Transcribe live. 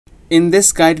In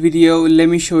this guide video, let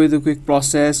me show you the quick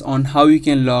process on how you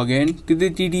can log in to the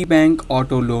TD Bank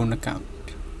auto loan account.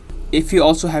 If you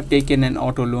also have taken an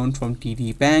auto loan from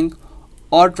TD Bank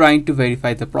or trying to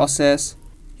verify the process,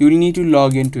 you will need to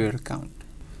log into your account.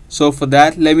 So for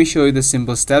that, let me show you the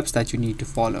simple steps that you need to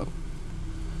follow.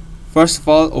 First of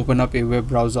all, open up a web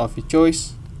browser of your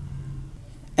choice,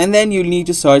 and then you'll need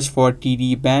to search for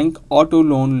TD Bank auto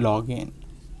loan login.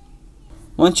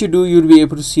 Once you do, you'll be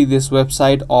able to see this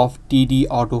website of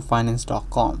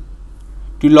tdautofinance.com.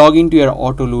 To log into your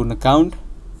auto loan account,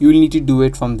 you'll need to do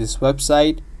it from this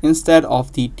website instead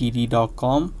of the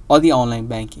td.com or the online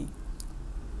banking.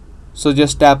 So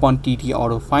just tap on TD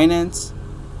Auto Finance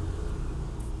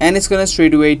and it's going to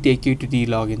straight away take you to the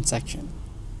login section.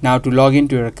 Now to log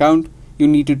into your account, you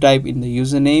need to type in the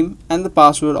username and the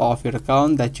password of your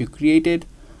account that you created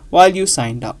while you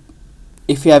signed up.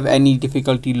 If you have any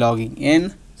difficulty logging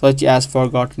in, such as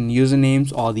forgotten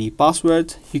usernames or the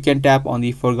passwords, you can tap on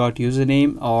the forgot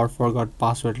username or forgot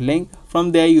password link.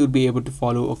 From there, you'll be able to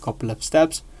follow a couple of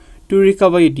steps to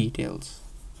recover your details.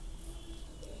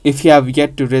 If you have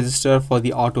yet to register for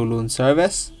the auto loan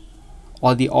service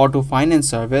or the auto finance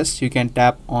service, you can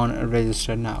tap on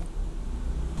register now.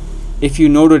 If you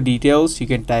know the details, you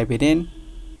can type it in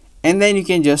and then you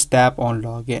can just tap on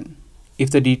login.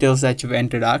 If the details that you've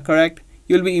entered are correct,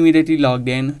 you'll be immediately logged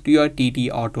in to your TD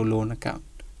auto loan account.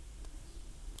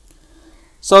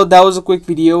 So that was a quick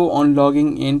video on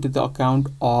logging into the account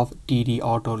of TD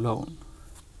auto loan.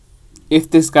 If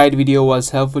this guide video was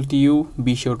helpful to you,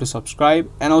 be sure to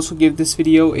subscribe and also give this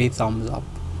video a thumbs up.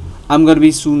 I'm going to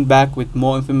be soon back with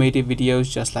more informative videos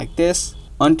just like this.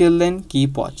 Until then,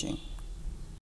 keep watching.